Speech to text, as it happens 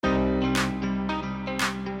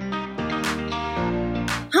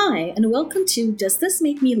Hi, and welcome to Does This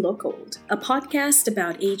Make Me Look Old? A podcast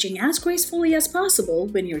about aging as gracefully as possible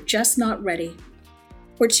when you're just not ready.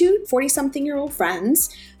 We're two 40-something-year-old friends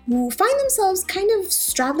who find themselves kind of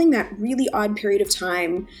straddling that really odd period of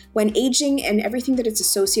time when aging and everything that it's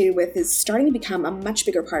associated with is starting to become a much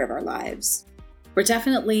bigger part of our lives. We're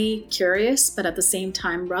definitely curious, but at the same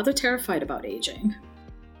time rather terrified about aging.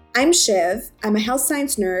 I'm Shiv. I'm a health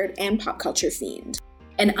science nerd and pop culture fiend.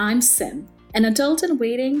 And I'm Sim, an adult in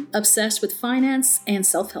waiting, obsessed with finance and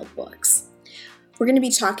self-help books. We're going to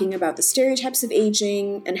be talking about the stereotypes of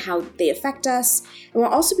aging and how they affect us. And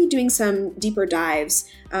we'll also be doing some deeper dives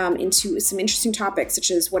into some interesting topics,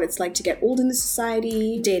 such as what it's like to get old in the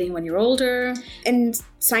society, Dating when you're older, and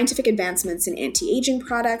scientific advancements in anti-aging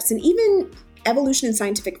products, and even evolution in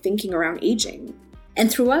scientific thinking around aging.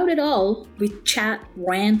 And throughout it all, we chat,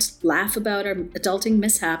 rant, laugh about our adulting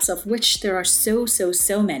mishaps, of which there are so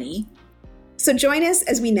many. So join us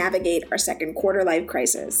as we navigate our second quarter life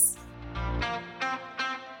crisis.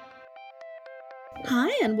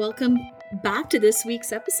 Hi, and welcome back to this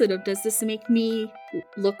week's episode of Does This Make Me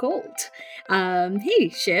Look Old? Hey,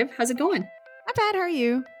 Shiv, how's it going? Not bad, how are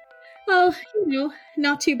you? Well,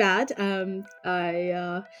 not too bad.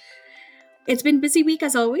 It's been a busy week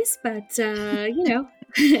as always, but the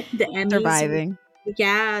Emmys. Surviving.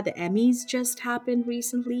 Yeah, the Emmys just happened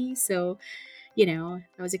recently, so I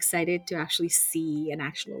was excited to actually see an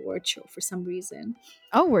actual award show for some reason.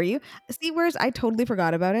 Oh, were you? See, whereas I totally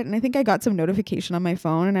forgot about it, and I think I got some notification on my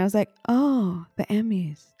phone, and I was like, oh, the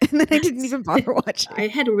Emmys. And then I didn't even bother watching. I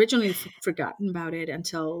had originally forgotten about it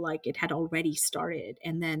until it had already started.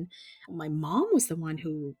 And then my mom was the one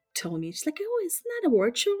who told me, she's like, oh, isn't that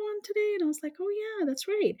award show on today? And I was like, oh yeah, that's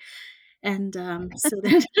right. And so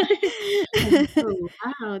then, oh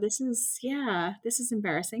wow, this is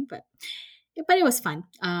embarrassing, but it was fun.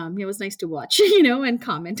 It was nice to watch, and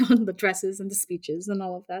comment on the dresses and the speeches and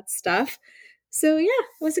all of that stuff. So yeah,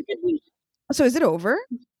 it was a good week. So is it over?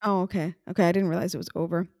 Oh, okay. Okay, I didn't realize it was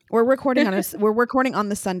over. We're recording on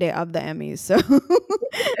the Sunday of the Emmys, so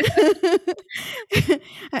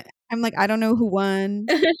I'm like, I don't know who won.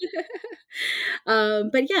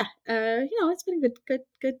 But yeah, it's been a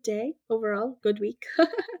good day overall. Good week.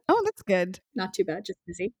 Oh, that's good. Not too bad, just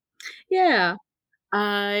busy. Yeah.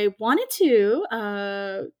 I wanted to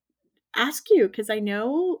ask you, because I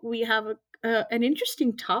know we have an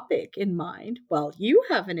interesting topic in mind. Well, you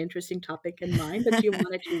have an interesting topic in mind that you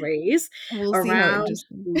wanted to raise around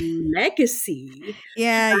legacy.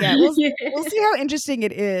 Yeah. We'll see how interesting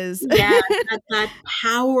it is. Yeah, that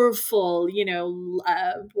powerful,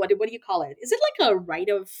 what do you call it? Is it like a rite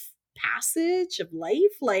of passage of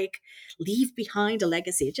life? Like leave behind a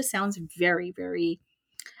legacy? It just sounds very, very,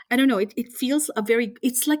 I don't know. It feels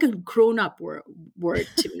it's like a grown-up word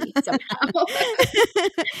to me somehow.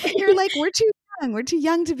 You're like, we're too young. We're too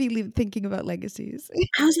young to be thinking about legacies.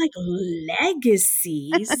 I was like,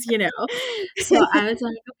 legacies, So I was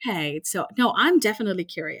like, okay. So no, I'm definitely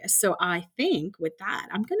curious. So I think with that,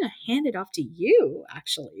 I'm going to hand it off to you,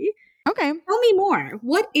 actually. Okay. Tell me more.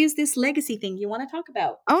 What is this legacy thing you want to talk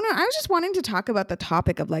about? Oh, no, I was just wanting to talk about the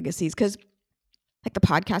topic of legacies because the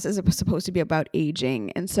podcast is supposed to be about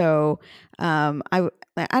aging. And so I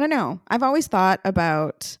don't know. I've always thought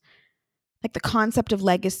about the concept of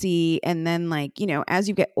legacy and then as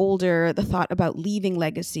you get older, the thought about leaving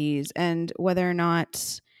legacies and whether or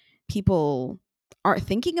not people are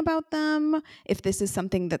thinking about them, if this is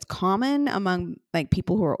something that's common among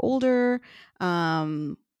people who are older,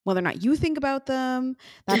 whether or not you think about them,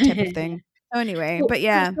 that type of thing. So anyway, but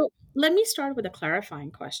yeah. So let me start with a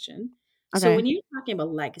clarifying question. Okay. So when you're talking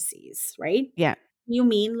about legacies, right? Yeah. You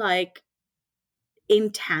mean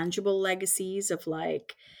intangible legacies of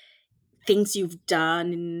things you've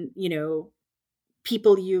done,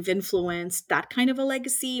 people you've influenced, that kind of a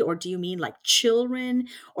legacy? Or do you mean children?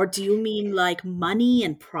 Or do you mean money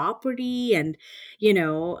and property? And,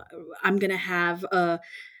 I'm going to have a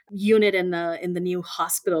unit in the new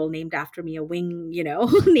hospital named after me, a wing,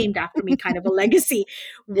 named after me, kind of a legacy.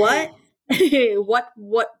 What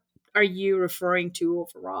are you referring to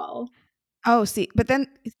overall? Oh, see, but then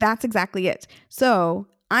that's exactly it. So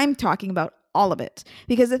I'm talking about all of it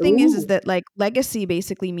because the thing is that legacy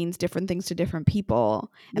basically means different things to different people.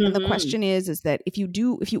 And then the question is that if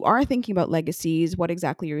you are thinking about legacies, what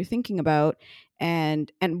exactly are you thinking about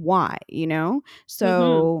and why,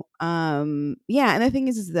 So, yeah. And the thing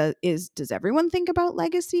is does everyone think about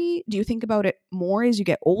legacy? Do you think about it more as you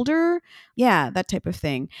get older? Yeah, that type of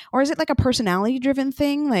thing. Or is it a personality driven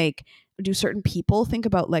thing? Do certain people think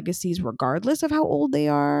about legacies regardless of how old they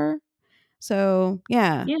are? So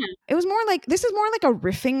yeah, it was more this is more like a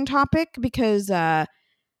riffing topic because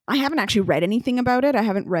I haven't actually read anything about it. I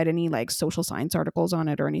haven't read any like social science articles on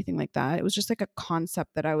it or anything like that. It was just like a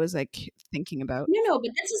concept that I was like thinking about. No,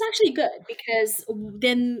 but this is actually good because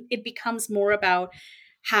then it becomes more about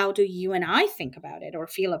how do you and I think about it or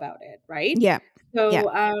feel about it, right? Yeah. Yeah.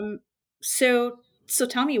 So, so so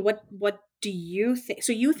tell me what do you think?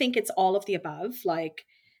 So you think it's all of the above, like,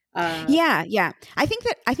 uh, Yeah, yeah. I think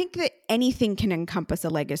that anything can encompass a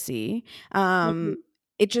legacy. mhm,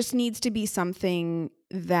 It just needs to be something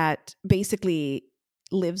that basically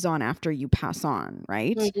lives on after you pass on,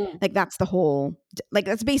 right? mhm. Like that's the whole like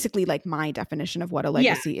that's basically like my definition of what a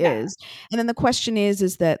Yeah, legacy yeah. is. And then the question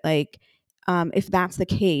is that like if that's the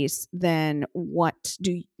case, then what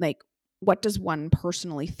does one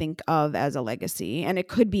personally think of as a legacy? And it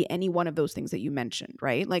could be any one of those things that you mentioned,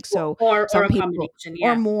 right? Like so Or some a people combination,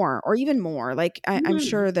 or yeah. more or even more. Like I'm Mhm,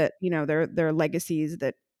 sure that, there are legacies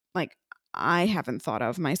that like I haven't thought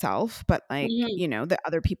of myself, but like, mhm. that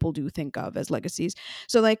other people do think of as legacies.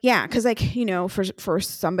 So like, yeah, because like, for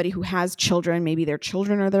somebody who has children, maybe their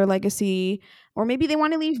children are their legacy, or maybe they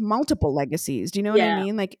want to leave multiple legacies. Do you know what I Yeah.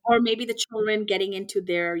 mean? Like, Or maybe the children getting into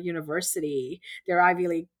their university, their Ivy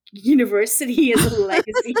League university is a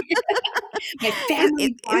legacy. My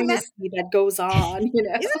family isn't that dynasty that goes on, you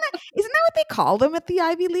know? isn't that what they call them at the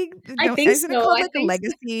Ivy League? I Don't think Isn't it so, called I like a think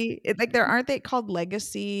so. legacy? Like there aren't they called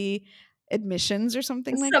legacy admissions or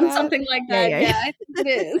something like that? Something like Yeah, that, yeah, yeah, I think it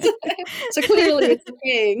is. So clearly it's a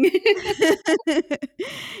thing. yeah.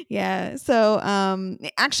 Yeah. So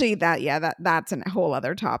actually that's a whole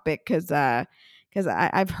other topic because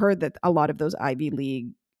I've heard that a lot of those Ivy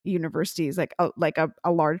League universities like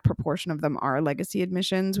a large proportion of them are legacy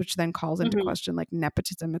admissions, which then calls into Mhm, question like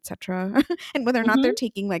nepotism, etc. and whether or not they're mhm.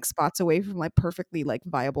 taking like spots away from like perfectly like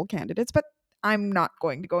viable candidates. But I'm not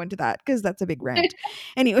going to go into that because that's a big rant.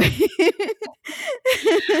 Anyway.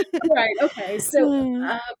 Right, okay,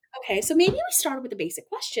 uh, so maybe we start with a basic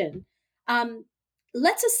question. Um,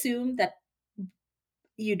 let's assume that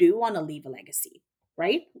you do wanna leave a legacy,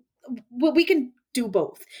 right? Well, we can do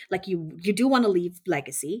both. Like, you do wanna leave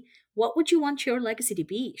legacy. What would you want your legacy to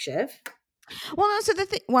be, Shiv? Well, no, so the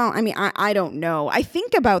thing, well, I mean, I don't know. I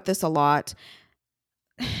think about this a lot.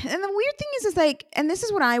 And the weird thing is like, and this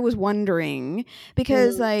is what I was wondering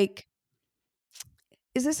because, Mhm. like,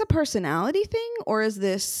 is this a personality thing or is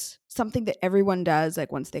this something that everyone does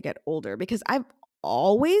like once they get older? Because I've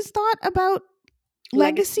always thought about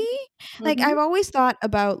legacy. Legacy? Like I've Mhm. always thought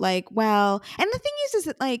about like, well, and the thing is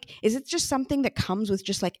that like, is it just something that comes with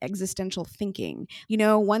just like existential thinking?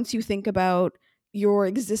 Once you think about your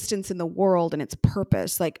existence in the world and its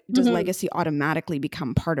purpose, like does Mhm. legacy automatically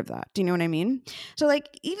become part of that? Do you know what I mean? So like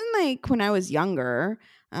even like when I was younger,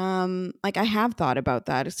 like I have thought about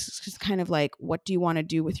that. It's just kind of like, what do you want to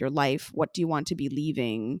do with your life? What do you want to be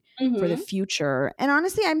leaving for the Mhm. future? And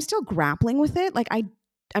honestly, I'm still grappling with it. Like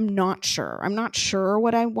I'm not sure. I'm not sure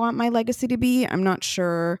what I want my legacy to be. I'm not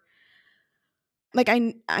sure. Like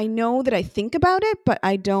I know that I think about it, but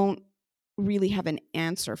I don't really have an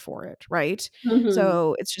answer for it, right? Mhm.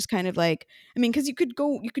 So it's just kind of like, I mean, because you could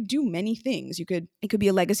do many things. It could be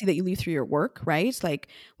a legacy that you leave through your work, right? Like,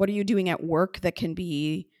 what are you doing at work that can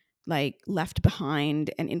be like left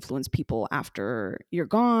behind and influence people after you're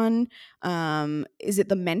gone? Is it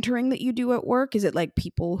the mentoring that you do at work? Is it like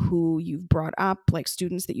people who you've brought up, like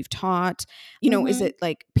students that you've taught? Is Mhm. it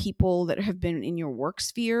like people that have been in your work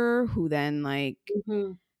sphere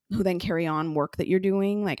Mhm. who then carry on work that you're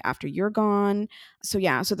doing like after you're gone? So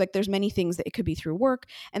yeah, so like there's many things that it could be through work.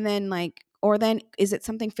 And then like, or then is it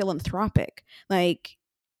something philanthropic? Like,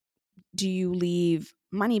 do you leave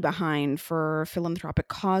money behind for philanthropic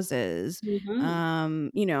causes?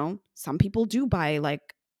 Mhm. Some people do buy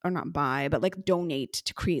like, or not buy, but like donate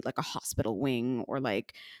to create like a hospital wing or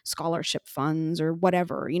like scholarship funds or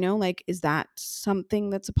whatever, like is that something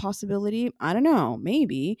that's a possibility? I don't know,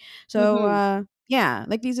 maybe. So Mhm. yeah,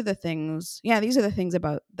 like these are the things. Yeah, these are the things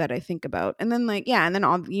about that I think about. And then like, yeah, and then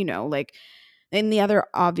like and the other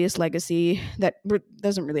obvious legacy that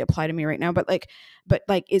doesn't really apply to me right now, but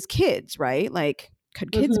like is kids, right? Like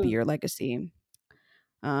could kids be Mhm. your legacy?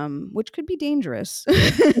 Which could be dangerous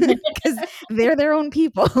because they're their own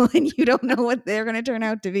people and you don't know what they're going to turn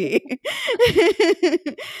out to be.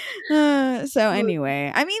 So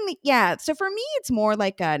anyway, I mean, yeah. So for me, it's more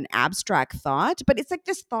like an abstract thought, but it's like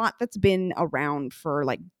this thought that's been around for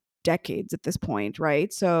like decades at this point,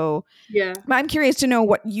 right? So Yeah. but I'm curious to know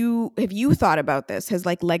what you thought about this. Has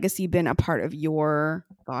like legacy been a part of your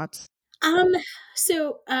thoughts? Um,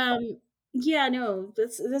 so, yeah, no,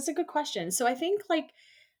 that's a good question. So I think, like,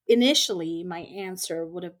 initially my answer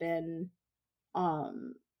would have been,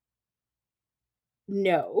 um,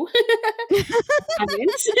 No, I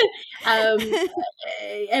haven't.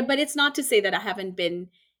 um, but it's not to say that I haven't been,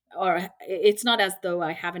 or it's not as though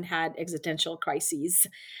I haven't had existential crises,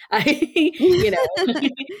 I, you know,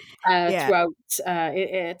 Yeah. throughout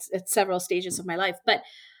it's several stages of my life. But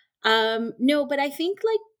no, but I think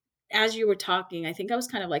like as you were talking, I think I was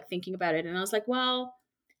kind of like thinking about it, and I was like, well,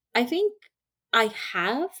 I think I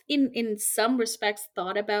have in some respects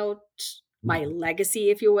thought about my legacy,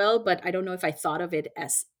 if you will, but I don't know if I thought of it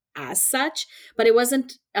as such. But it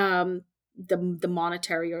wasn't the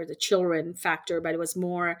monetary or the children factor, but it was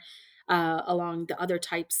more along the other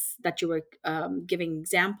types that you were giving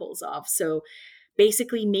examples of. So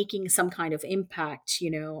basically making some kind of impact,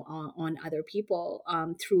 on other people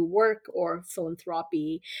through work or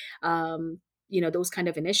philanthropy, those kind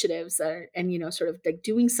of initiatives and sort of like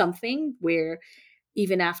doing something where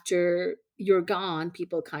even after you're gone,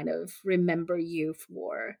 people kind of remember you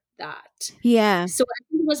for that. Yeah. So I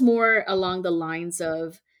think it was more along the lines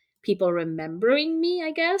of people remembering me,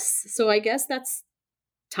 I guess. So I guess that's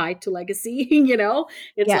tied to legacy.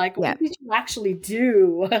 It's Yeah. like, Yeah. what did you actually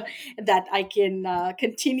do that I can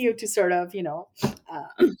continue to sort of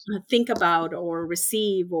think about or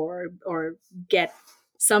receive or get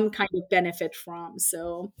some kind of benefit from.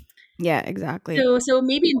 So Yeah, exactly. so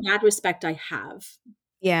maybe in that respect I have.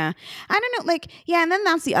 Yeah. I don't know, like, yeah, and then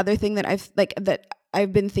that's the other thing that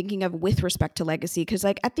I've been thinking of with respect to legacy, because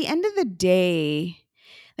like at the end of the day,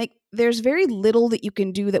 like there's very little that you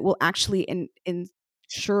can do that will actually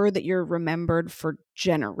ensure that you're remembered for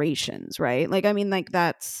generations, right? Like, I mean, like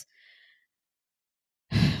that's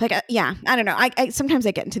like, yeah, I don't know. I sometimes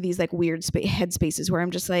I get into these like weird head spaces where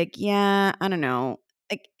I'm just like, yeah, I don't know.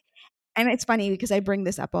 Like, and it's funny because I bring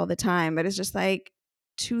this up all the time, but it's just like,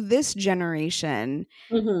 to this generation,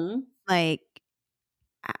 Hmm. like,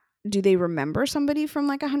 do they remember somebody from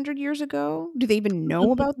like 100 years ago? Do they even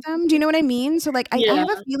know about them? Do you know what I mean? So like I Yeah. have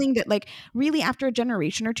a feeling that like really after a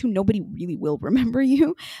generation or two, nobody really will remember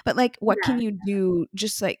you. But like what can Yeah. you do?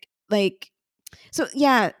 Just like so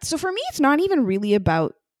yeah. So for me it's not even really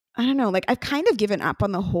about, I don't know, like I've kind of given up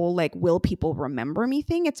on the whole like will people remember me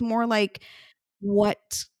thing. It's more like,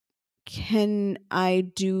 what can I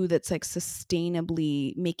do that's like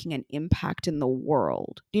sustainably making an impact in the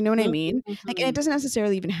world? Do you know what I mean? Like, and it Mhm. doesn't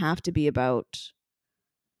necessarily even have to be about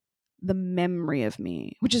the memory of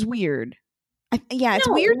me, which is weird. Yeah, it's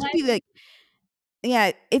weird No, to be like,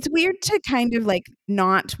 yeah, it's weird to kind of like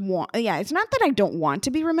not want, yeah, it's not that I don't want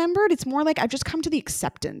to be remembered. It's more like I've just come to the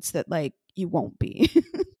acceptance that like you won't be.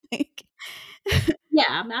 Like,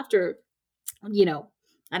 yeah, after, you know,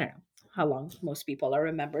 I don't know how long most people are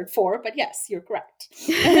remembered for, but yes, you're correct.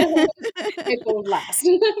 It won't last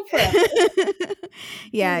forever.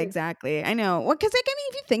 yeah, exactly. I know. Well, because like I mean,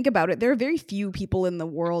 if you think about it, there are very few people in the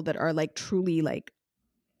world that are like truly like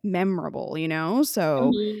memorable, you know?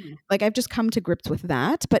 So Mhm. like I've just come to grips with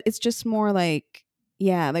that, but it's just more like,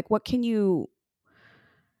 yeah, like what can you,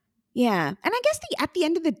 yeah. And I guess at the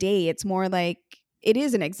end of the day, it's more like it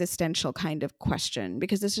is an existential kind of question,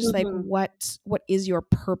 because it's just like Mhm. what is your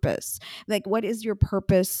purpose? Like what is your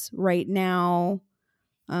purpose right now?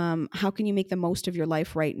 How can you make the most of your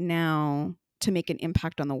life right now to make an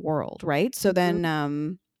impact on the world, right? So then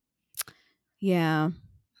Mhm. yeah,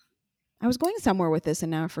 I was going somewhere with this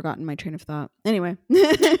and now I've forgotten my train of thought. Anyway.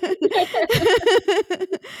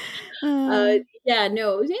 Uh, uh, yeah,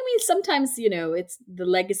 no, I mean, sometimes, it's the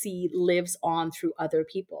legacy lives on through other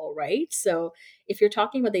people, right? So if you're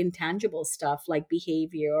talking about the intangible stuff like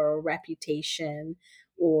behavior or reputation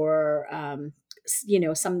or,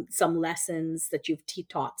 some lessons that you've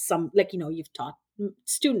taught some, like, you've taught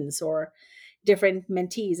students or different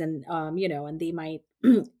mentees and, and they might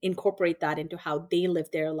incorporate that into how they live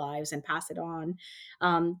their lives and pass it on.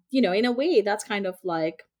 In a way, that's kind of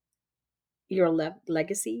like your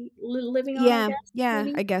legacy living on, I yeah, guess, yeah,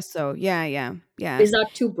 maybe? I guess so. Yeah, yeah, yeah. Is that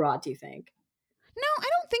too broad, do you think? No, I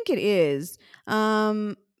don't think it is.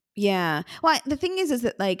 Um, yeah. Well, the thing is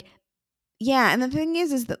that like, yeah, and the thing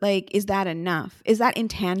is that like, is that enough? Is that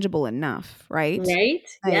intangible enough? Right? Right?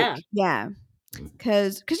 Like, Yeah. yeah.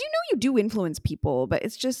 Because you do influence people, but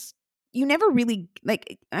it's just you never really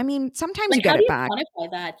like. I mean, sometimes Like, you get how do it you back.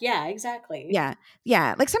 quantify that? Yeah, exactly. Yeah,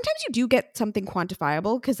 yeah. Like sometimes you do get something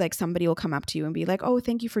quantifiable because like somebody will come up to you and be like, "Oh,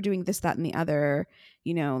 thank you for doing this, that, and the other."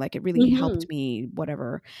 Like it really helped Mhm. me,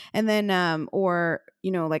 whatever. And then, or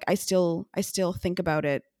like I still think about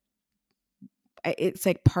it. It's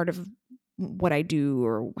like part of what I do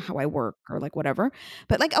or how I work or like whatever.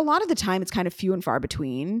 But like a lot of the time, it's kind of few and far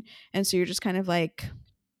between, and so you're just kind of like,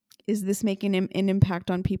 is this making an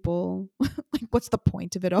impact on people? Like, what's the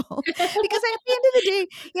point of it all? Because at the end of the day,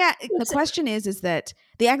 yeah, the question is that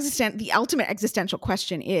the ultimate existential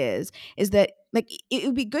question is that like it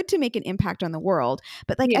would be good to make an impact on the world,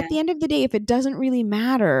 but like at the end of the day, if it doesn't really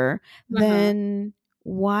matter, then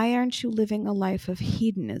why aren't you living a life of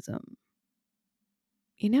hedonism?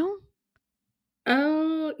 You know?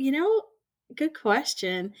 Oh, good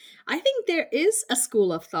question. I think there is a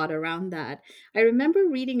school of thought around that. I remember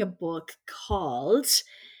reading a book called,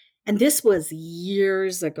 and this was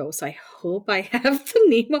years ago, so I hope I have the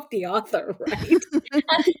name of the author right.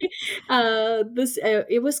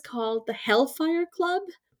 It was called The Hellfire Club.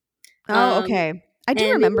 Okay. I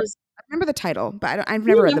do remember. I remember the title, but I've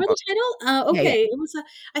never read the book. You remember the title? Okay. It was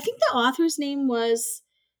I think the author's name was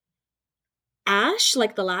Ash,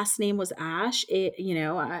 like the last name was Ash.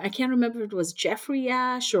 I can't remember if it was Jeffrey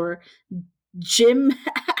Ash or Jim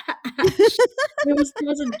Ash. It was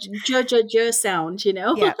a j sound,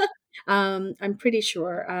 Yeah. I'm pretty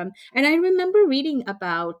sure. And I remember reading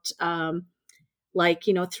about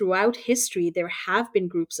throughout history, there have been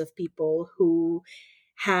groups of people who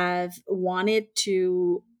have wanted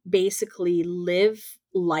to basically live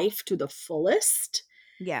life to the fullest.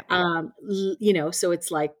 Yeah. So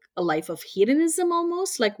it's like a life of hedonism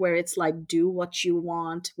almost, like where it's like do what you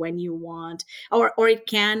want when you want, or it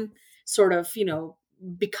can sort of,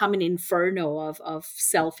 become an inferno of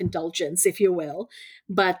self-indulgence, if you will.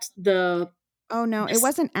 But oh no, it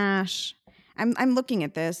wasn't Ash. I'm looking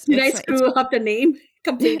at this. Did I screw up the name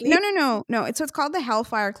completely? No. So it's called The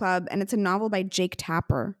Hellfire Club, and it's a novel by Jake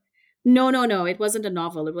Tapper. No. It wasn't a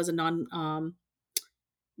novel. It was a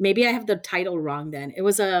maybe I have the title wrong then. It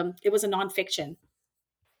was a nonfiction.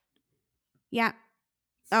 Yeah.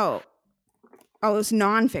 Oh, it's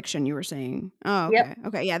nonfiction, you were saying. Oh, okay. Yep.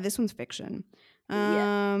 Okay, yeah, this one's fiction.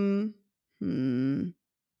 I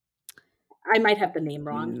might have the name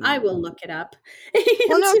wrong. I will look it up.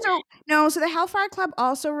 Well, so the Hellfire Club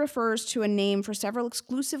also refers to a name for several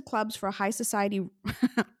exclusive clubs for high society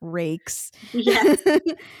rakes. Yes.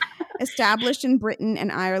 Established in Britain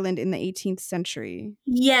and Ireland in the 18th century.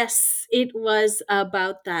 Yes, it was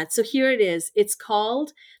about that. So here it is. It's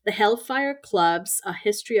called The Hellfire Clubs, A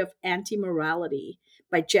History of Anti-Morality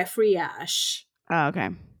by Jeffrey Ash. Oh, okay.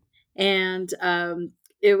 And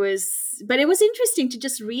it was interesting to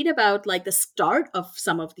just read about like the start of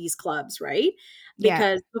some of these clubs, right?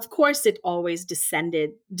 Because of course it always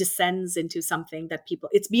descends into something that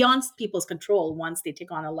it's beyond people's control once they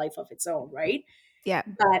take on a life of its own, right? Yeah.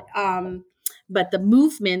 But the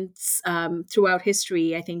movements throughout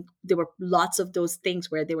history, I think there were lots of those things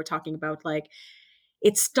where they were talking about like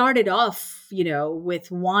it started off, with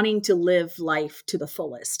wanting to live life to the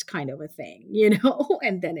fullest kind of a thing,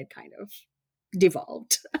 and then it kind of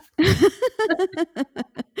devolved. But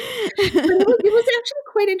it was actually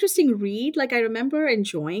quite interesting read. Like I remember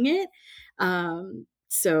enjoying it.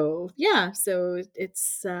 So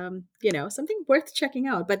it's something worth checking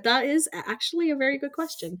out. But that is actually a very good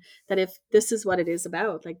question, that if this is what it is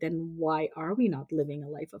about, like then why are we not living a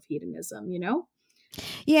life of hedonism,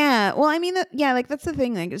 Yeah, well, I mean, like that's the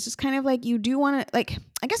thing. Like, it's just kind of like you do want to. Like,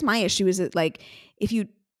 I guess my issue is that like if you'd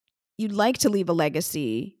like to leave a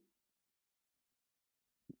legacy,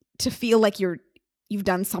 to feel like you've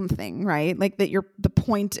done something, right? Like that the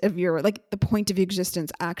point of your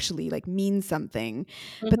existence actually like means something.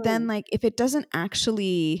 Mm-hmm. But then like if it doesn't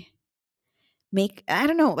actually make, I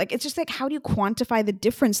don't know, like it's just like how do you quantify the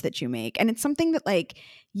difference that you make? And it's something that like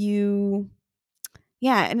and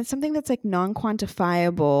it's something that's like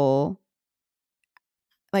non-quantifiable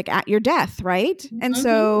like at your death, right? Mm-hmm. And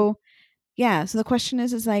so so the question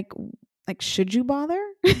is like should you bother?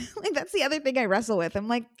 Like that's the other thing I wrestle with. I'm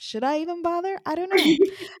like, should I even bother? I don't know.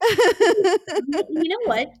 You know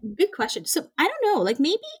what? Good question. So I don't know. Like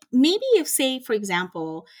maybe if, say, for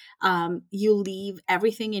example, you leave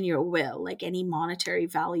everything in your will, like any monetary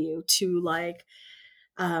value, to like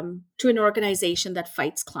to an organization that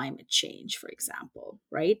fights climate change, for example,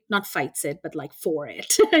 right? Not fights it, but like for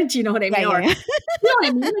it. Do you know what I mean? Yeah. You know what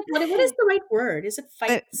I mean? Like, what is the right word? Is it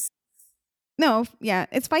fights? No, yeah,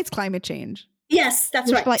 it's fights climate change. Yes,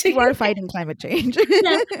 that's right. You are fighting climate change.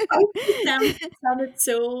 It sounded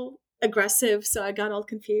so aggressive, so I got all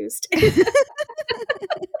confused. I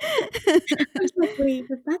was like, wait,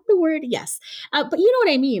 is that the word? Yes. But you know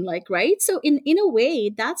what I mean, like, right? So in a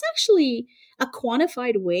way, that's actually a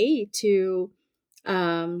quantified way to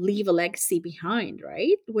leave a legacy behind,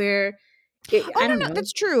 right? Where I don't know.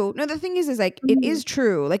 That's true. No, the thing is like it is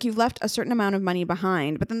true. Like you've left a certain amount of money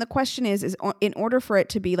behind, but then the question is in order for it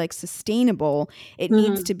to be like sustainable, it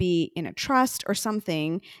needs to be in a trust or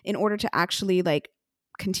something in order to actually like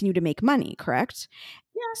continue to make money, correct?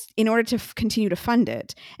 Yeah. In order to continue to fund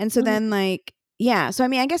it. And so then like, yeah. So I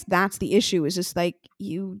mean, I guess that's the issue, is just like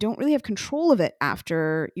you don't really have control of it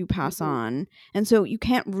after you pass on. And so you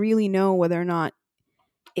can't really know whether or not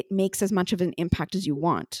it makes as much of an impact as you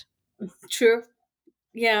want. True.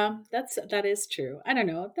 Yeah, that is true. I don't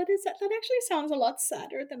know. That actually sounds a lot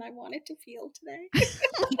sadder than I wanted to feel today.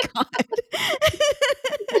 Oh my God.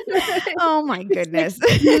 Oh my It's like goodness.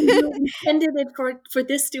 you intended it for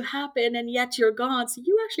this to happen, and yet you're gone, so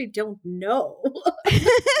you actually don't know.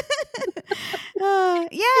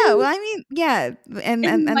 Yeah, well, I mean, yeah, And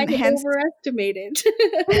you and might have hence, overestimated.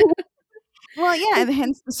 well, yeah, and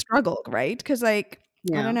hence the struggle, right? Because like,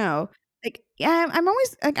 I Yeah. don't know, like, yeah, I'm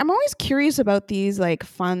always curious about these like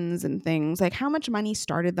funds and things, like how much money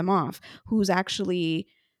started them off, who's actually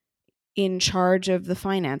in charge of the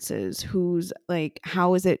finances, who's like,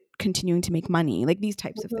 how is it continuing to make money, like these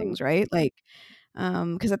types of Mhm. things, right? Like,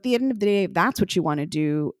 because at the end of the day, if that's what you want to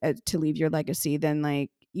do to leave your legacy, then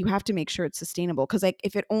like you have to make sure it's sustainable. Because like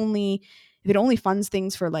if it only funds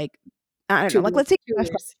things for like, I don't know, like let's say Two you have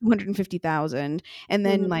years. 250,000, and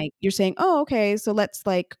then Mhm. like you're saying, oh, okay, so let's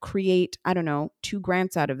like create, I don't know, 2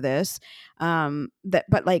 grants out of this, that,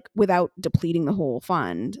 but like without depleting the whole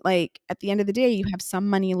fund. Like at the end of the day, you have some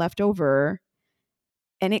money left over,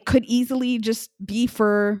 and it could easily just be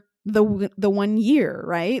for the 1 year,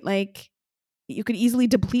 right? Like you could easily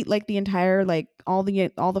deplete like the entire, like all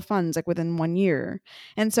the funds like within 1 year.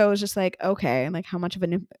 And so it's just like, okay, like how much of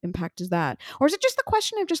an impact is that? Or is it just the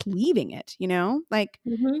question of just leaving it, like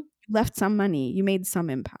Mhm. you left some money, you made some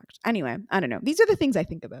impact. Anyway, I don't know, these are the things I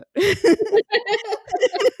think about. I'm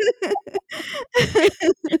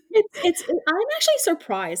actually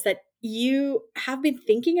surprised that you have been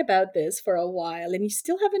thinking about this for a while and you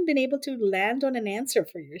still haven't been able to land on an answer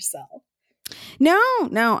for yourself. No,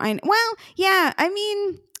 well, yeah, I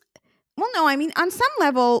mean, well, no, I mean, on some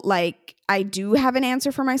level, like I do have an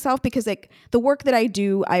answer for myself, because like the work that I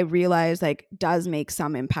do, I realize like does make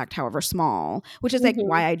some impact, however small, which is like Mhm.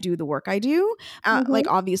 why I do the work I do. Like Mhm.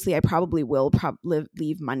 obviously, I probably will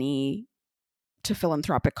leave money to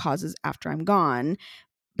philanthropic causes after I'm gone.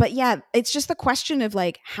 But yeah, it's just the question of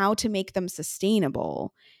like how to make them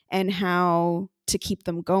sustainable and how to keep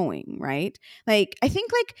them going, right? Like I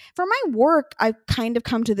think like for my work, I've kind of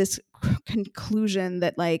come to this conclusion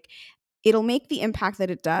that like it'll make the impact that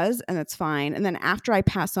it does, and that's fine. And then after I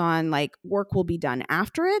pass on, like work will be done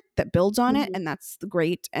after it that builds on it, Mhm. and that's the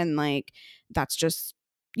great. And like that's just,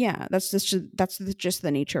 yeah, that's just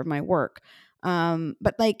the nature of my work.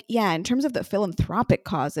 But like, yeah, in terms of the philanthropic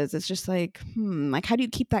causes, it's just like, like how do you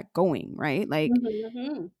keep that going, right? Like, Mhm.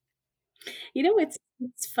 Mhm.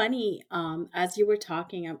 It's funny, as you were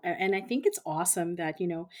talking, and I think it's awesome that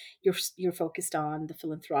you're focused on the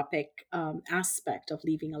philanthropic aspect of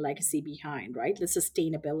leaving a legacy behind, right? The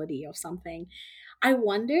sustainability of something. I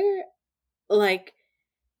wonder, like,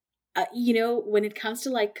 when it comes to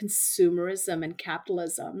like consumerism and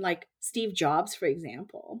capitalism, like Steve Jobs, for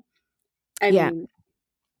example. I yeah, mean,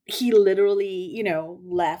 he literally,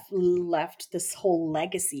 left this whole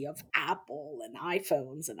legacy of Apple and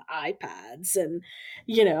iPhones and iPads, and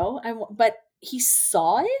but he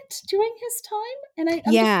saw it during his time, and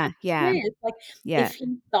I'm just yeah, yeah, curious, like yeah, if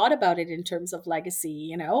he thought about it in terms of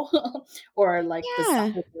legacy, or like the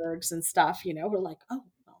yeah, Zuckerbergs and stuff, who are like, oh,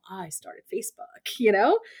 well, I started Facebook,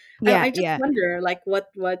 yeah, I just yeah. wonder, like, what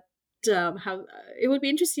how it would be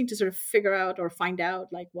interesting to sort of figure out or find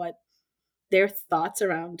out, like, what their thoughts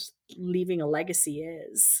around leaving a legacy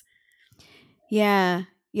is. Yeah,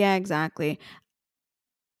 yeah, exactly.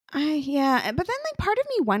 Yeah, but then like part of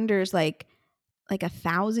me wonders like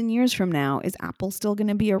 1,000 years from now, is Apple still going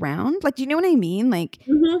to be around? Like, do you know what I mean? Like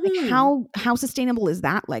Mhm. how sustainable is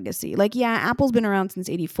that legacy? Like, yeah, Apple's been around since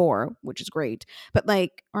 '84, which is great, but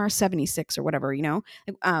like, or '76 or whatever, Like,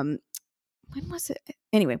 when was it?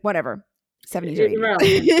 Anyway, whatever. '70s or '80s.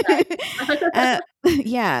 Irrelevant.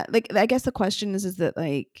 Yeah, like I guess the question is that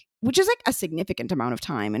like, which is like a significant amount of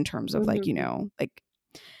time in terms of like, Mhm. like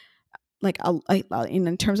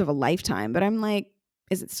in terms of a lifetime. But I'm like,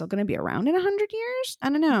 is it still going to be around in 100 years? I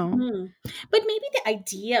don't know. Mhm. But maybe the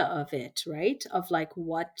idea of it, right? Of like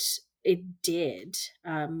what it did,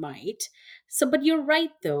 might. So, but you're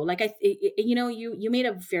right though. Like you made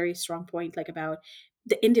a very strong point, like about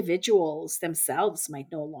the individuals themselves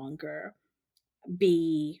might no longer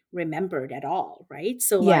be remembered at all, right?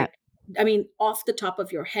 So, Yeah. like, I mean, off the top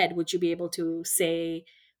of your head, would you be able to say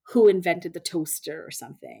who invented the toaster or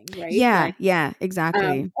something, right? Yeah, Like, yeah,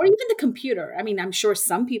 exactly. or even the computer. I mean, I'm sure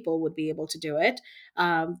some people would be able to do it,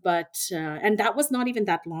 but and that was not even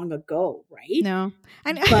that long ago, right? No.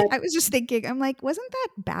 And But I was just thinking, I'm like, wasn't that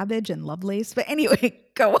Babbage and Lovelace? But anyway,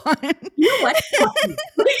 go on. you know what? Fuck you.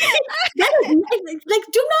 That is, like,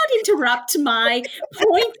 do not interrupt my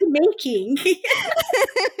point making.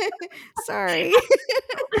 Sorry.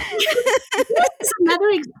 That's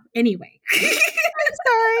another anyway. I'm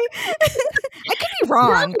sorry. I could be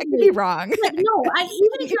wrong. I could be wrong. Like, no,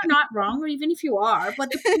 even if you're not wrong, or even if you are, but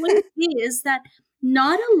the point is that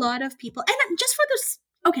not a lot of people, and just for this,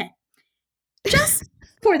 okay, just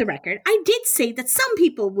for the record, I did say that some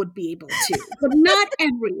people would be able to, but not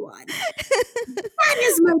everyone. That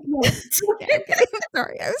is my point. Okay.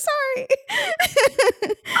 I'm sorry.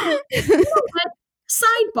 You know what?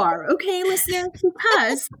 Sidebar, okay, listeners,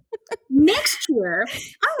 because next year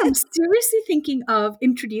I am seriously thinking of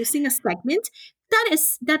introducing a segment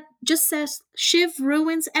that just says Shiv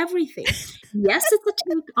ruins everything. Yes, it's a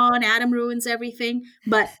take on Adam ruins everything,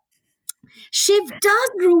 but Shiv does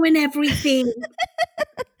ruin everything.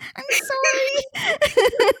 I'm sorry.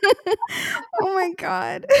 Oh my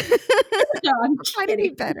God. No, I'm Try to be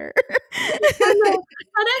kidding. better. No,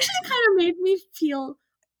 that actually kind of made me feel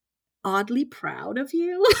oddly proud of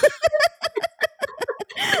you.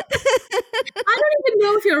 I don't even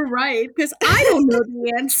know if you're right because I don't know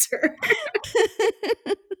the answer.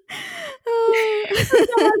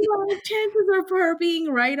 Chances of her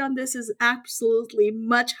being right on this is absolutely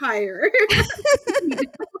much higher.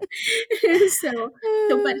 so,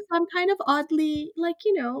 but I'm kind of oddly like,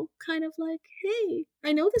 kind of like, hey,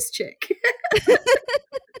 I know this chick.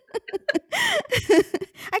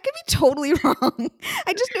 I could be totally wrong.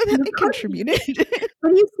 I just know that they contributed.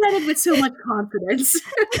 But you said it with so much confidence.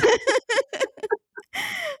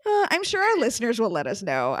 I'm sure our listeners will let us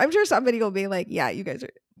know. I'm sure somebody will be like, yeah, you guys are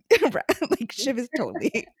like, Shiv is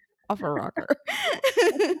totally off a rocker.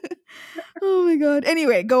 Oh my God.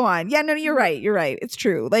 Anyway, go on. Yeah, no, you're right. You're right. It's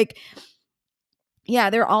true. Like,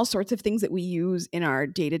 yeah, there are all sorts of things that we use in our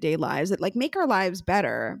day-to-day lives that like make our lives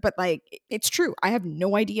better. But like, it's true. I have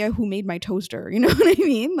no idea who made my toaster. You know what I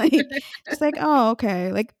mean? Like, just like, oh,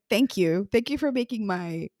 okay. Like, thank you for making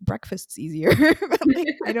my breakfasts easier. But,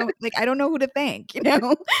 like, I don't know who to thank.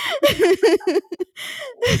 Although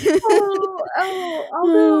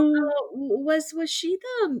was she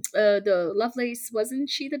the Lovelace? Wasn't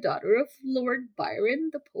she the daughter of Lord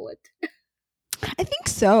Byron, the poet? I think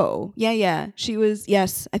so. Yeah. She was.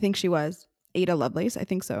 Yes, I think she was Ada Lovelace. I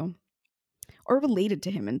think so, or related to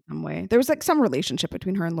him in some way. There was like some relationship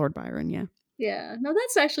between her and Lord Byron. Yeah. Yeah. No,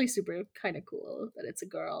 that's actually super kind of cool that it's a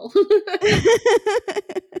girl. Oh,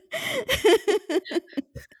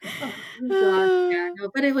 God. Yeah, no,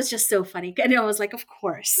 but it was just so funny. And I was like, of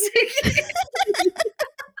course.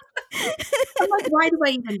 I'm like, why do I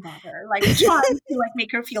even bother? Like, trying to like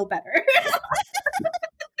make her feel better.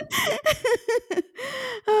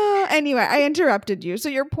 Anyway, I interrupted you. So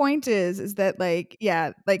your point is that like,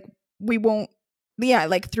 yeah, like we won't, yeah,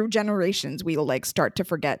 like through generations we will like start to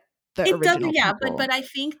forget the It does, original yeah. people. But I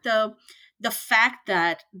think the fact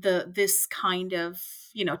that this kind of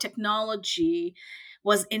technology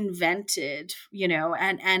was invented,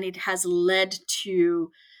 and it has led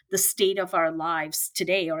to the state of our lives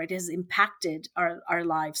today, or it has impacted our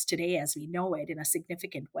lives today as we know it in a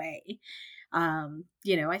significant way.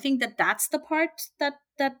 I think that's the part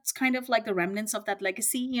that's kind of like the remnants of that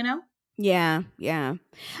legacy. Yeah. Yeah,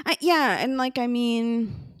 and like I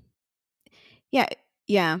mean, yeah.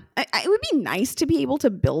 It would be nice to be able to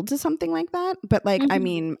build to something like that, but like I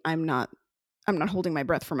mean, I'm not holding my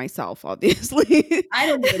breath for myself, obviously. I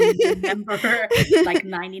don't even remember like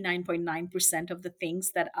 99.9% of the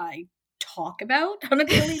things that I talk about on a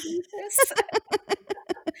daily basis.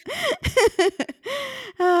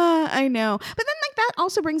 I know. But then like that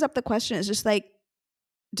also brings up the question, is just like,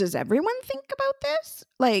 does everyone think about this?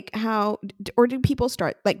 Like how, or do people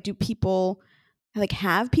start, like,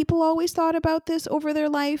 have people always thought about this over their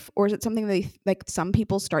life? Or is it something like some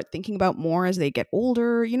people start thinking about more as they get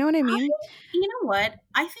older? You know what I mean? You know what?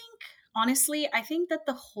 Honestly, I think that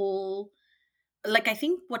the whole, like, I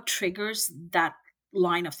think what triggers that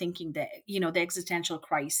line of thinking, that, the existential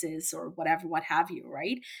crisis or whatever, what have you,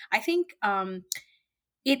 right? I think,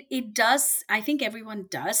 it does. I think everyone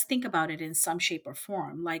does think about it in some shape or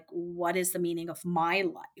form. Like, what is the meaning of my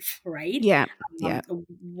life, right? Yeah.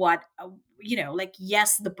 What like,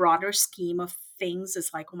 yes, the broader scheme of things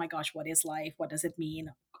is like, oh my gosh, what is life? What does it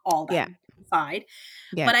mean? All that aside.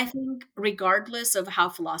 Yeah. But I think regardless of how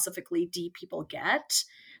philosophically deep people get,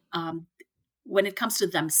 um, when it comes to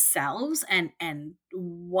themselves, and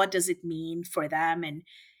what does it mean for them, and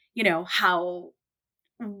how,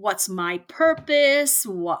 what's my purpose,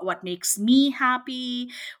 what makes me happy,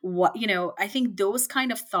 what, I think those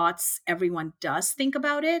kind of thoughts, everyone does think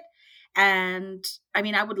about it. And I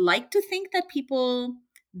mean, I would like to think that people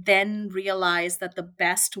then realize that the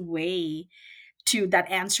best way to that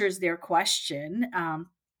answers their question,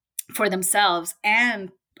 for themselves,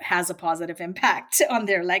 and has a positive impact on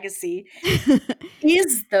their legacy,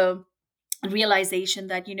 is the realization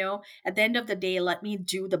that, at the end of the day, let me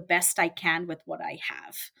do the best I can with what I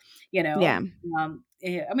have. you Yeah. know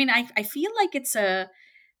I mean, I feel like it's a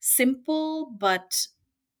simple but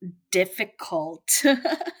difficult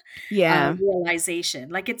Yeah. realization.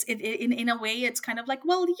 Like, in a way, it's kind of like,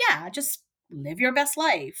 well, yeah, just live your best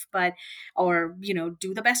life, but, or,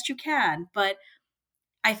 do the best you can. But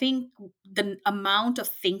I think the amount of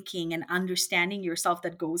thinking and understanding yourself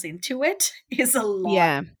that goes into it is a lot,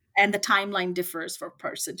 Yeah. and the timeline differs from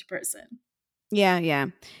person to person. Yeah, yeah.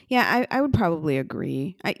 Yeah, I would probably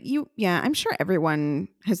agree. I'm sure everyone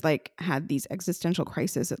has like had these existential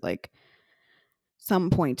crises at like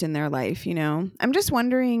some point in their life, you know. I'm just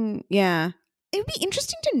wondering, yeah. It would be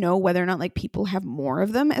interesting to know whether or not like people have more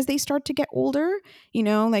of them as they start to get older, you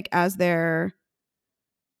know, like as they're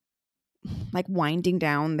like winding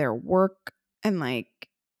down their work, and like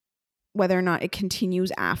whether or not it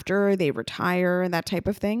continues after they retire and that type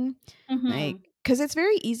of thing. Like, Hmm. because it's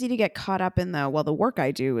very easy to get caught up in the, well, the work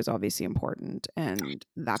I do is obviously important and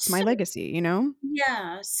that's my So, legacy, you know?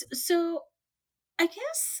 yeah. So I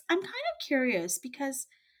guess I'm kind of curious, because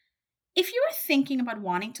if you are thinking about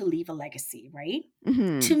wanting to leave a legacy, right?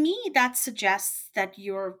 To Hmm. me, that suggests that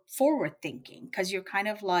you're forward thinking, because you're kind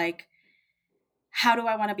of like, how do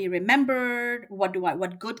I want to be remembered? What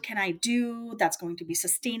good can I do that's going to be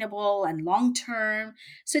sustainable and long term?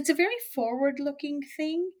 So it's a very forward looking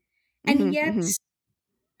thing. And Hmm. yet Hmm.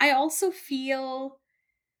 I also feel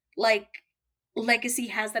like legacy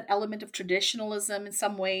has that element of traditionalism in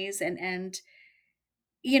some ways, and and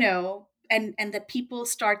that people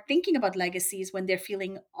start thinking about legacies when they're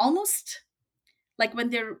feeling almost like, when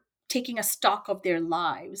they're taking a stock of their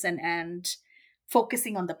lives, and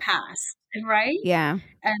focusing on the past, right? Yeah.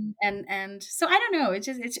 And so I don't know,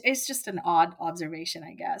 it's just an odd observation,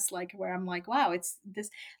 I guess, like, where I'm like, wow, it's this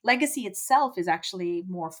legacy itself is actually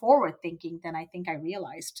more forward thinking than I think I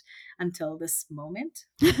realized until this moment.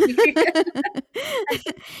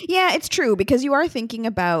 Yeah, it's true because you are thinking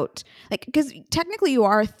about like, because technically you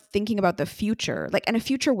are thinking about the future, like, and a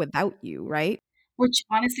future without you, right? Which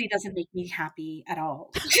honestly doesn't make me happy at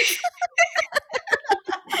all.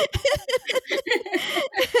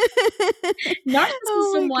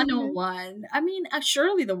 Oh Narcissism my goodness. 101. I mean,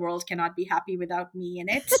 surely the world cannot be happy without me in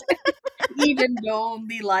it, even though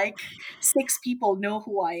only like six people know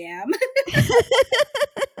who I am.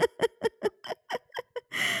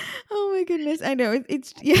 Oh my goodness. I know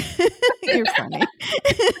it's yeah, you're funny.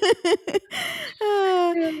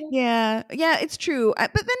 Uh, yeah, yeah, it's true.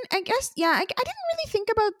 But then I guess yeah, I didn't really think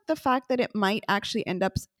about the fact that it might actually end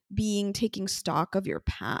up being taking stock of your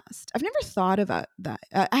past. I've never thought about that.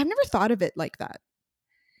 I've never thought of it like that.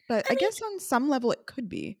 But I I mean, guess on some level it could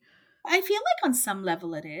be. I feel like on some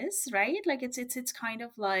level it is, right? Like, it's kind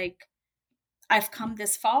of like, I've come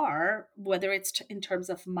this far, whether it's in terms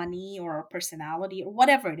of money or personality or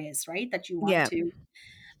whatever it is, right? That you want Yeah. to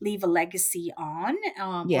leave a legacy on,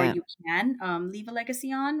 or Yeah. you can leave a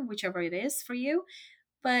legacy on, whichever it is for you.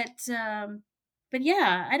 But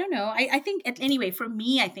yeah, I don't know. I think anyway, for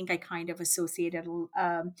me, I think I kind of associated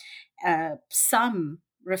some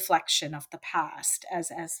reflection of the past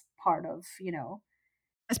as part of,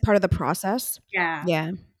 As part of the process. yeah.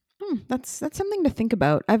 Yeah. That's something to think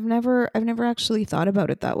about. I've never actually thought about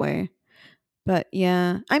it that way. But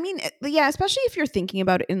yeah, I mean, yeah, especially if you're thinking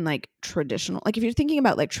about it in like traditional, like if you're thinking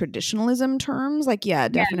about like traditionalism terms, like yeah,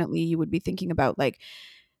 Yeah. definitely you would be thinking about like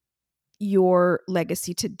your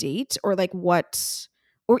legacy to date, or like what,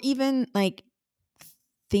 or even like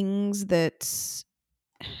things that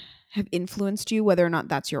have influenced you, whether or not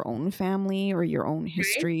that's your own family or your own Right.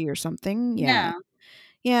 history or something. Yeah, Yeah.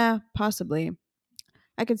 yeah, possibly.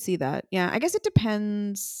 I could see that. Yeah, I guess it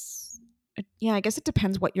depends. Yeah, I guess it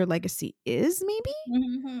depends what your legacy is, maybe?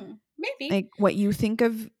 Maybe. Like what you think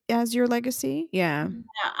of as your legacy? Yeah.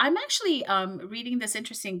 Yeah, I'm actually reading this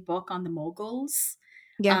interesting book on the moguls.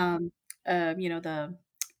 Yeah. Um, the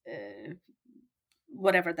uh,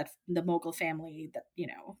 whatever, that the mogul family that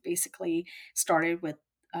basically started with,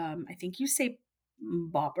 I think you say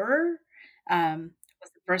Babur,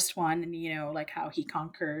 was the first one, and like how he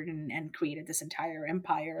conquered and created this entire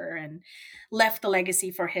empire and left the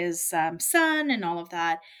legacy for his son and all of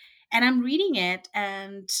that. And I'm reading it,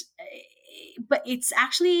 and but it's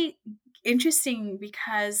actually interesting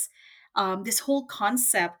because this whole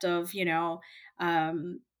concept of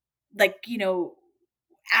um, like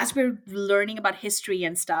as we're learning about history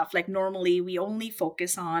and stuff, like normally we only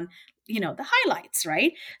focus on the highlights,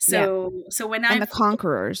 right? Yeah. So when And the I've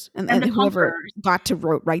conquerors and and the whoever conquerors. got to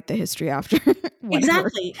write the history after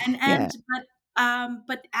whatever. Exactly. And Yeah.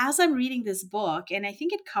 but as I'm reading this book, and I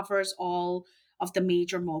think it covers all of the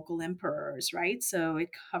major Mughal emperors, right? So it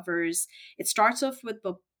starts off with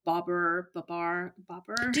Babur.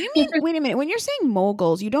 Do you mean, wait a minute, when you're saying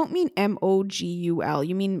moguls, you don't mean Mogul,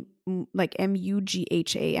 you mean like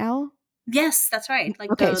Mughal? Yes, that's right. Like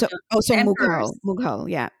Okay, so the emperors. Mughal,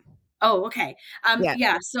 yeah. Oh, okay. Yeah.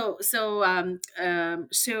 Yeah. So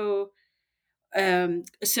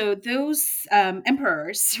those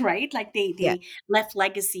emperors, right? Like Yeah. they left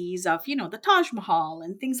legacies of the Taj Mahal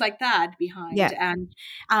and things like that behind. Yeah.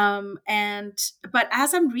 And but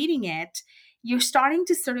as I'm reading it, you're starting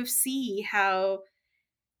to sort of see how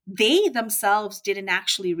they themselves didn't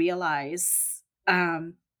actually realize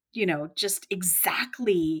just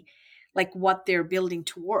exactly like what they're building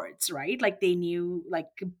towards, right? Like they knew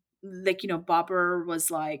Babur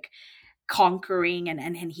was like conquering,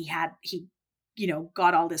 and he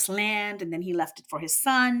got all this land, and then he left it for his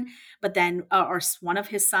son, but then one of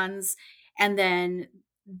his sons, and then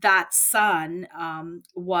that son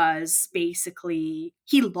was basically,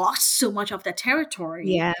 he lost so much of the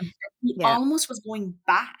territory Yeah. that he Yeah. almost was going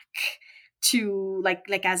back to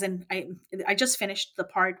like as in I just finished the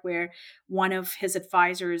part where one of his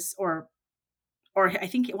advisors, or I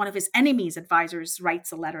think one of his enemies' advisors,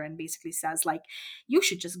 writes a letter and basically says, like, you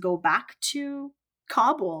should just go back to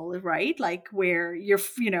Kabul, right? Like where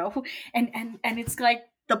and it's like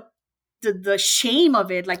the shame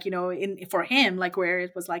of it, like in for him, like where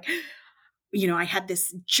it was like, I had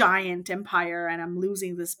this giant empire and I'm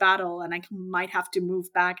losing this battle, and I might have to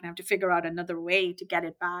move back and have to figure out another way to get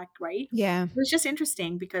it back, right? Yeah. It was just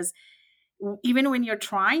interesting because even when you're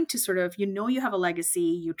trying to sort of, you have a legacy,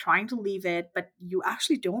 you're trying to leave it, but you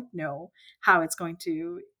actually don't know how it's going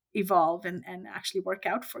to evolve and actually work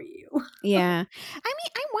out for you. Yeah. I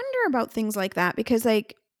mean, I wonder about things like that because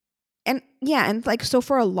like, and yeah, and like, so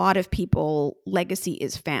for a lot of people, legacy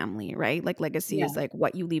is family, right? Like legacy Yeah. is like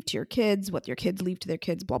what you leave to your kids, what your kids leave to their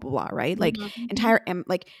kids, blah blah blah, right? Like Mhm. entire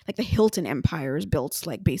like the Hilton Empire is built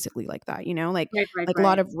like basically like that, Right, right, like a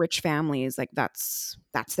lot right. of rich families, like that's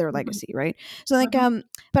their Mhm. legacy, right? So like Mhm.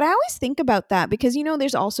 but I always think about that because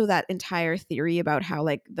there's also that entire theory about how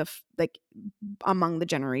like like among the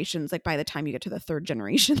generations, like by the time you get to the third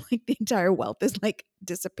generation, like the entire wealth is like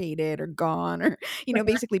dissipated or gone, or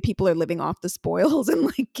basically people are living off the spoils and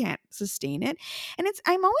like can't sustain it. And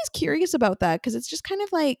I'm always curious about that because it's just kind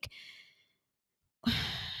of like,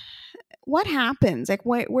 what happens? Like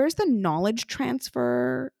where's the knowledge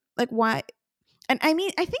transfer? Like why? And I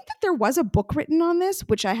mean, I think that there was a book written on this,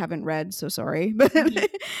 which I haven't read, so sorry. But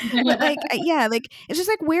Mhm. but like yeah, like it's just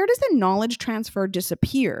like, where does the knowledge transfer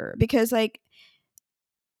disappear? Because like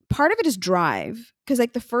part of it is drive, because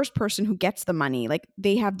like the first person who gets the money, like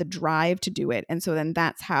they have the drive to do it, and so then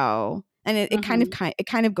that's how. And it Mhm.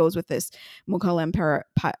 kind of goes with this Mughal emperor,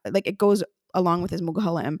 like it goes along with his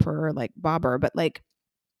Mughal emperor like Babur, but like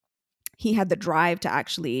he had the drive to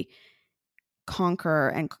actually conquer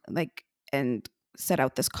and set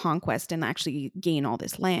out this conquest and actually gain all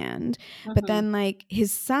this land. But Mhm. then like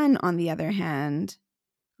his son, on the other hand,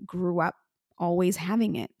 grew up always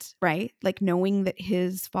having it, right? Like knowing that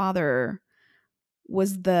his father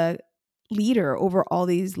was the leader over all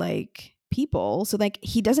these like people. So like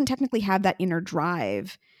he doesn't technically have that inner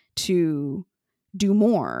drive to do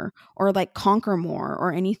more or like conquer more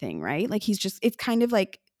or anything, right? Like it's kind of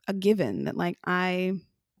like a given that like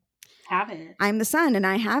Have it. I'm the son and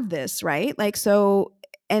I have this, right? Like so,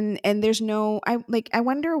 and there's no, I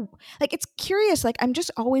wonder, like it's curious, like I'm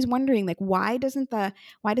just always wondering like why doesn't the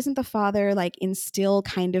father like instill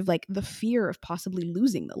kind of like the fear of possibly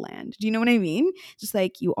losing the land? Do you know what I mean? Just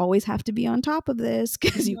like, you always have to be on top of this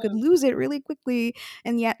because you could Mhm. lose it really quickly,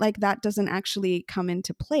 and yet like that doesn't actually come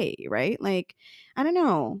into play, right? Like I don't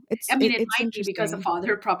know. I mean, it It's might be because the interesting.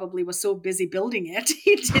 father probably was so busy building it,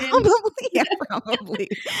 he didn't Probably, yeah, probably.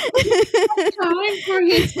 time for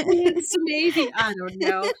his kids, maybe. I don't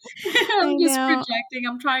know. I I'm just know. projecting.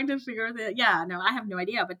 I'm trying to figure that. Yeah, no, I have no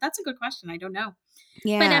idea, but that's a good question. I don't know.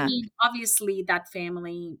 But I Yeah. mean, obviously, that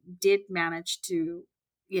family did manage to,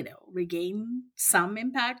 regain some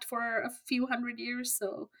impact for a few hundred years.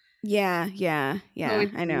 So, Yeah, Oh,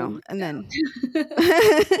 I know. And then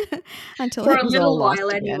until for it a was all little lost while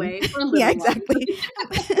again. anyway. For a little Yeah, while. exactly.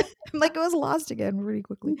 Like it was lost again pretty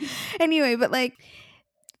quickly. Anyway, but like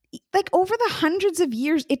over the hundreds of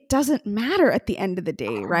years, it doesn't matter at the end of the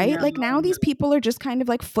day, right? No, Like now these people are just kind of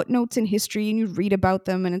like footnotes in history, and you read about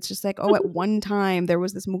them and it's just like, oh, at one time there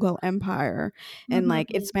was this Mughal empire and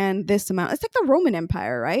like it spanned this amount. It's like the Roman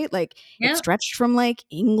Empire, right? Like it Yeah. stretched from like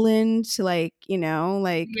England to like,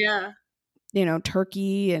 Yeah.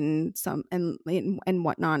 Turkey and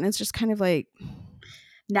whatnot. And it's just kind of like,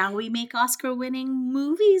 Now we make Oscar-winning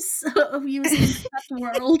movies of using that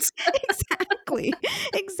world.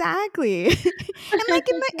 exactly. And like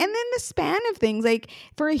in the span of things, like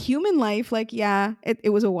for a human life, like yeah,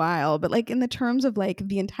 it was a while, but like in the terms of like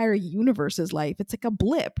the entire universe's life, it's like a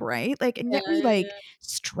blip, right? Like, and yet we like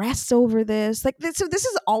stress over this. Like this, so this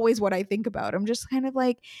is always what I think about. I'm just kind of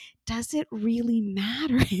like, does it really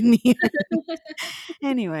matter in the end?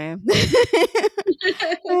 Anyway.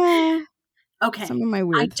 Okay. Some of my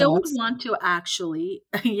weird I don't thoughts. want to actually,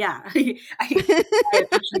 I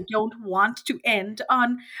actually don't want to end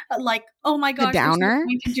on like, oh my gosh, there's no downer?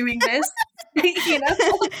 point in doing this.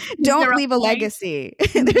 Don't leave a legacy.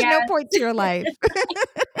 There's no point to your life.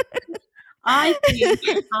 I think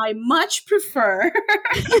I much prefer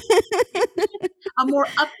a more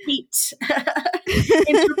upbeat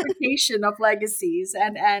interpretation of legacies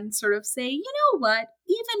and sort of say, you know what,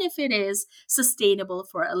 even if it is sustainable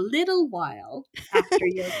for a little while after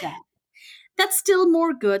your death, that's still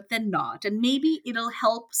more good than not. And maybe it'll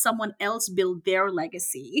help someone else build their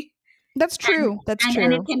legacy. That's true.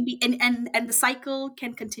 And it can be and the cycle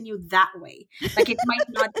can continue that way. Like it might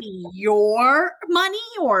not be your money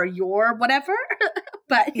or your whatever,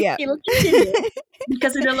 but it'll continue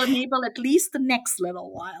because it'll enable at least the next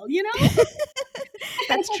little while,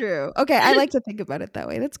 That's true. Okay, I like to think about it that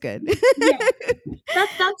way. That's good. Yeah.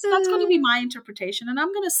 That's going to be my interpretation, and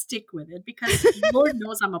I'm going to stick with it because Lord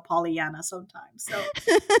knows I'm a Pollyanna sometimes. So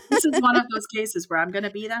this is one of those cases where I'm going to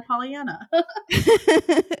be that Pollyanna.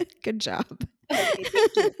 Good job. Okay,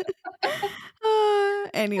 thank you.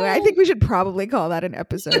 Anyway, I think we should probably call that an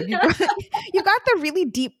episode. You got the really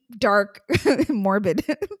deep, dark, morbid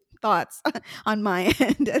thoughts on my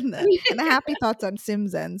end and the happy thoughts on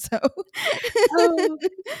Sim's end. So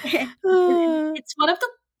it's one of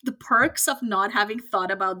the perks of not having thought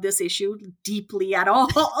about this issue deeply at all.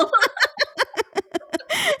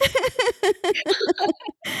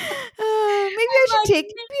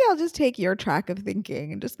 Maybe I'll just take your track of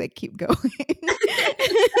thinking and just like keep going.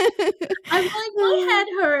 I'm like, my head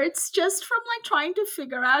hurts just from like trying to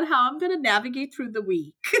figure out how I'm going to navigate through the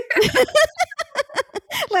week.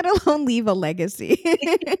 Let alone leave a legacy.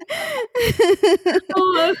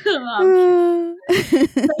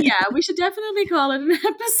 Yeah, we should definitely call it an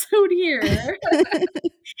episode here.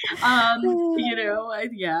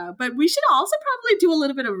 Yeah, but we should also probably do a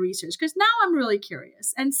little bit of research because now I'm really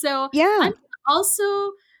curious, and so I'm also,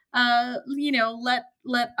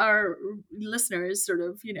 let our listeners sort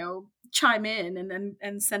of, chime in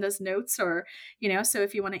and send us notes, or so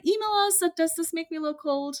if you want to email us at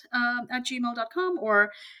doesthismakemelookcold@gmail.com,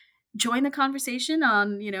 or join the conversation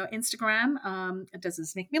on Instagram, does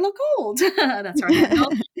this make me look old? That's our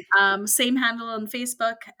handle. Same handle on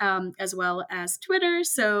Facebook, as well as Twitter.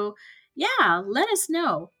 So yeah, let us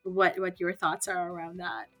know what your thoughts are around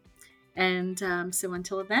that. And so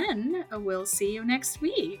until then, we'll see you next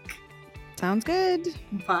week. Sounds good.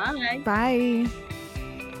 Bye. Bye.